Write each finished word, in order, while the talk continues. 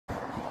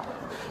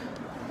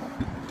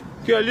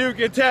Girl, you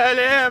can tell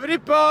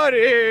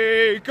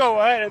everybody. Go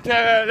ahead and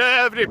tell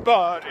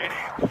everybody.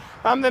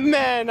 I'm the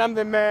man, I'm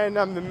the man,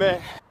 I'm the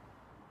man.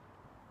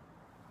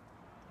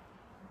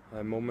 Það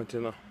er moment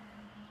hérna.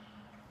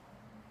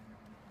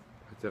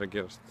 Þetta að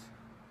gerast.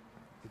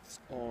 It's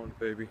on,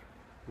 baby.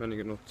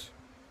 Menningar nótt.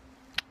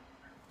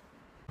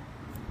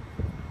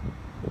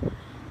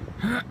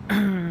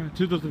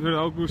 24.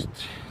 ágúst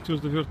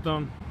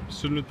 2014,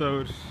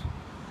 sunnudagur.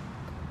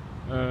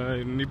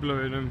 Í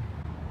nýblaveginum.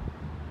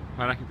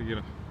 Það er ekkert að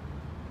gera.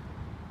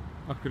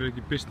 Akkur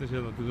ekki business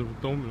hérna, þetta er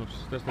Dominos,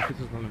 stærsta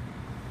pizzastaðnum.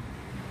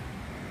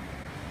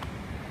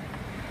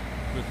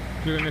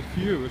 Klukkan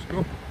 4 sko.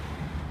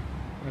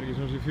 Það er ekki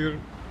svona sem 4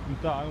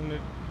 dag, hún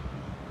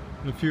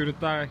er 4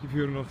 dag, ekki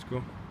 4 nótt sko.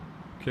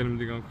 Kennum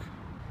þetta í gang.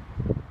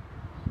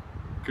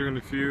 Klukkan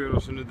 4 á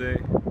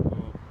sunnudegi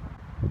og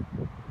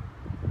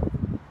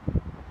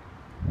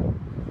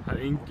það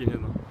er enginn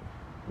hérna.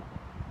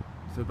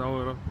 Þetta á að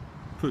vera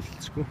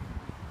fullt sko.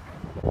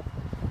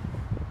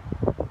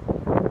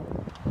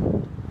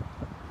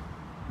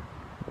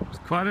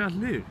 Hvar er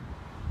allir?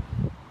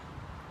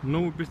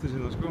 Nógu business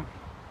hérna sko.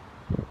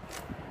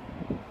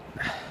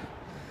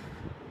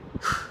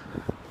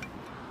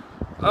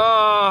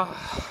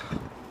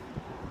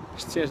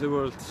 Let's change the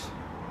world.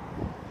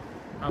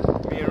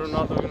 Me and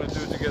Ronaldo are gonna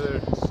do it together,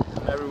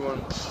 and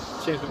everyone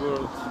change the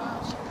world.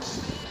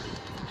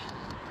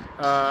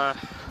 I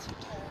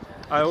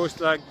always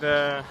like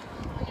the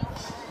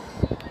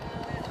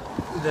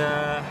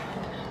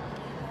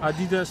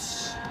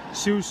Adidas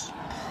shoes.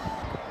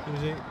 You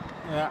see?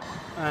 Yeah,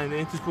 and the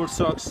Intersport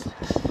socks,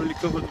 really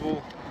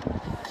comfortable.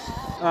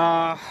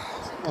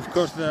 Of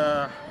course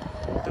the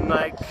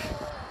Nike.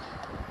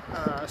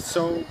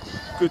 So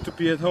good to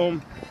be at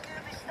home.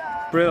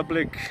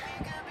 Breiðablik.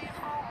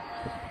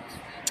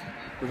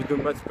 We can do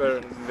much better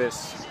than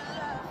this.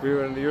 We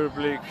were in the Europe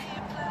League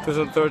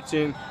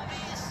 2013.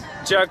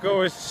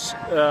 Jacko is.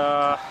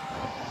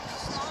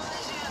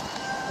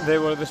 They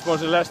were the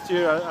sponsor last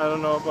year. I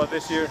don't know about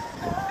this year.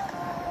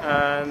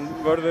 And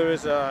Vörður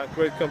is a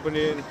great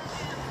company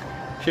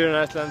here in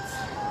Iceland.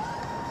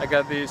 I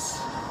got these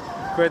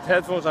great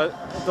headphones. I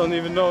don't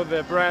even know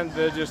the brand.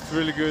 They're just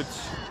really good.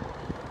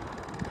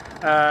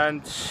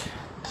 And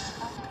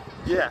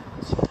yeah,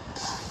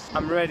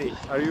 I'm ready.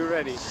 Are you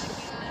ready?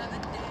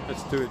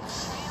 Let's do it.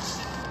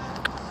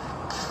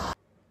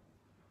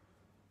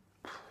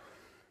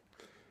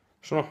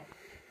 Svona.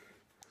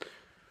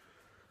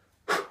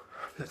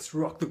 Let's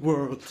rock the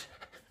world.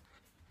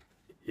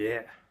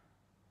 Yeah.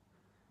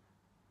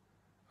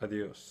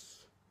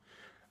 Adios.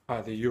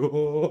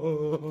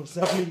 Adios,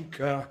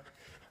 amiga.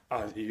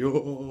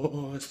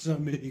 Adios,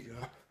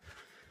 amiga.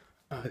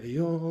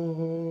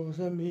 Adios,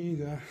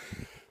 amiga.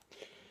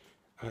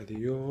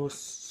 Adios,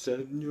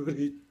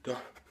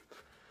 señorita.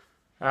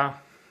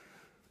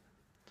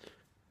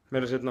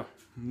 Meira seinna.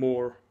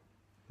 More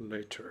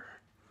later.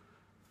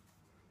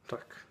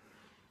 Takk.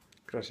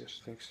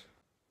 Gracias. Thanks.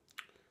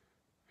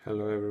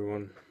 Hello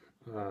everyone.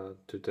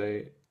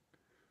 Today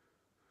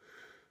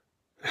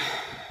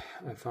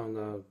I found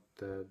out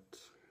that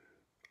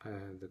I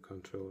have the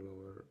control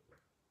over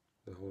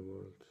the whole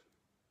world.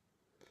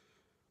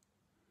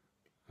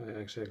 I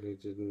actually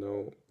didn't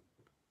know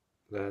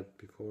that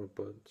before,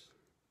 but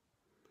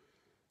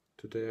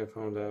today I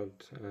found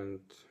out, and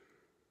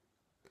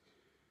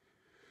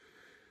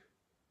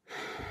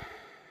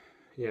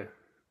yeah,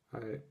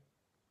 I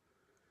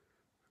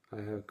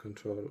have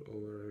control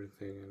over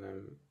everything, and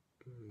I'm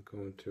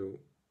going to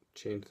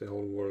change the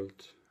whole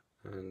world.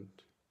 And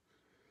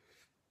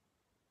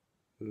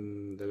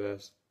in the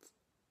last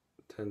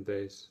 10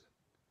 days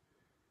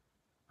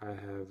I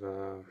have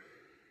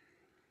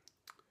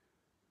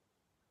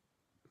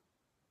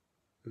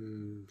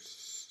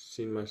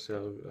seen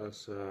myself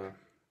as the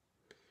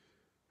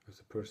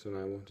person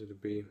I wanted to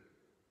be.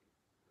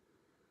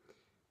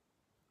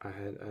 I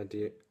had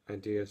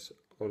ideas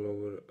all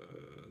over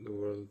the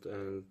world,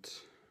 and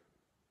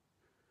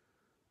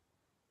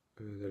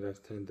the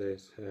last 10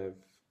 days have,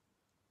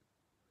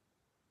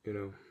 you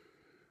know,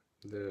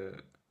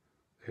 the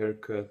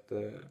haircut,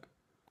 the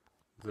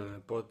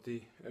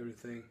body,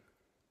 everything.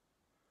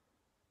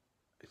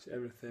 It's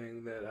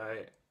everything that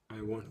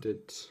I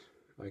wanted.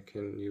 I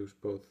can use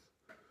both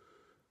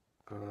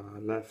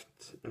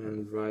left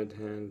and right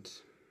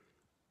hand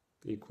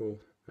equal,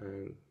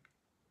 and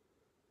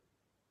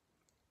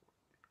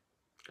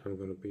I'm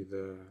gonna be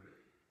the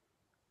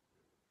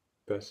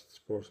best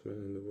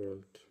sportsman in the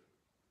world.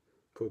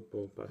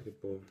 Football,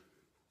 basketball.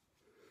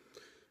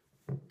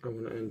 I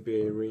want an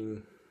NBA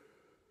ring.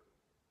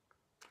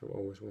 I've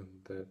always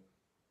wanted that.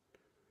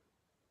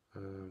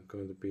 I'm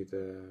going to be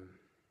the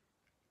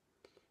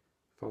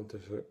founder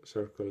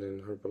circle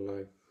in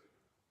Herbalife,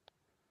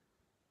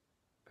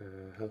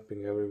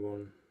 helping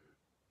everyone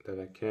that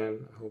I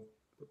can. I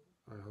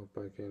hope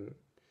I can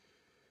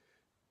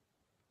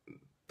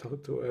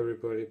talk to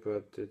everybody,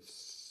 but it's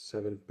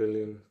 7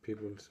 billion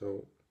people,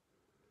 so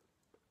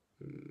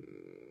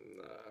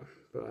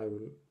but I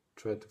will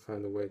try to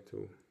find a way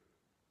to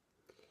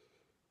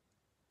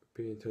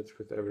be in touch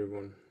with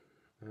everyone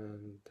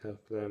and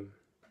help them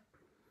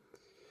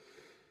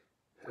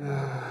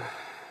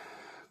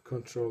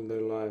control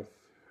their life.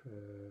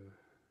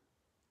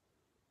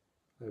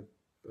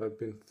 I've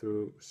been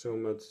through so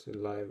much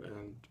in life,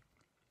 and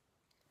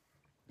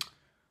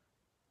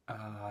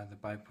the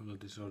bipolar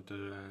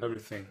disorder and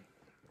everything,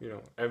 you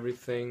know,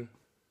 everything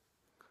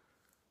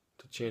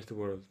to change the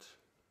world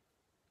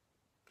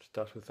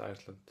starts with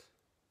Iceland.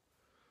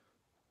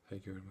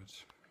 Thank you very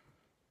much.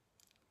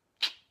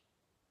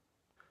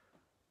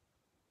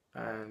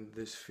 And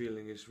this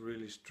feeling is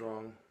really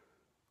strong.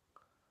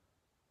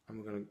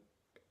 I'm gonna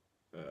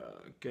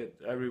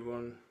get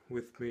everyone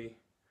with me,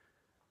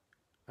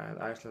 and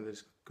Iceland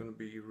is gonna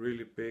be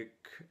really big,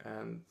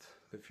 and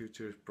the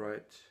future is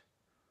bright.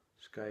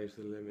 Sky is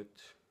the limit.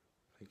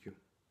 Thank you.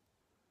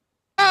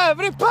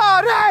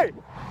 Everybody!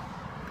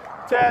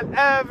 Tell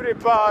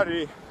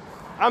everybody!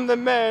 I'm the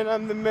man,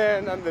 I'm the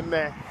man, I'm the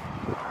man.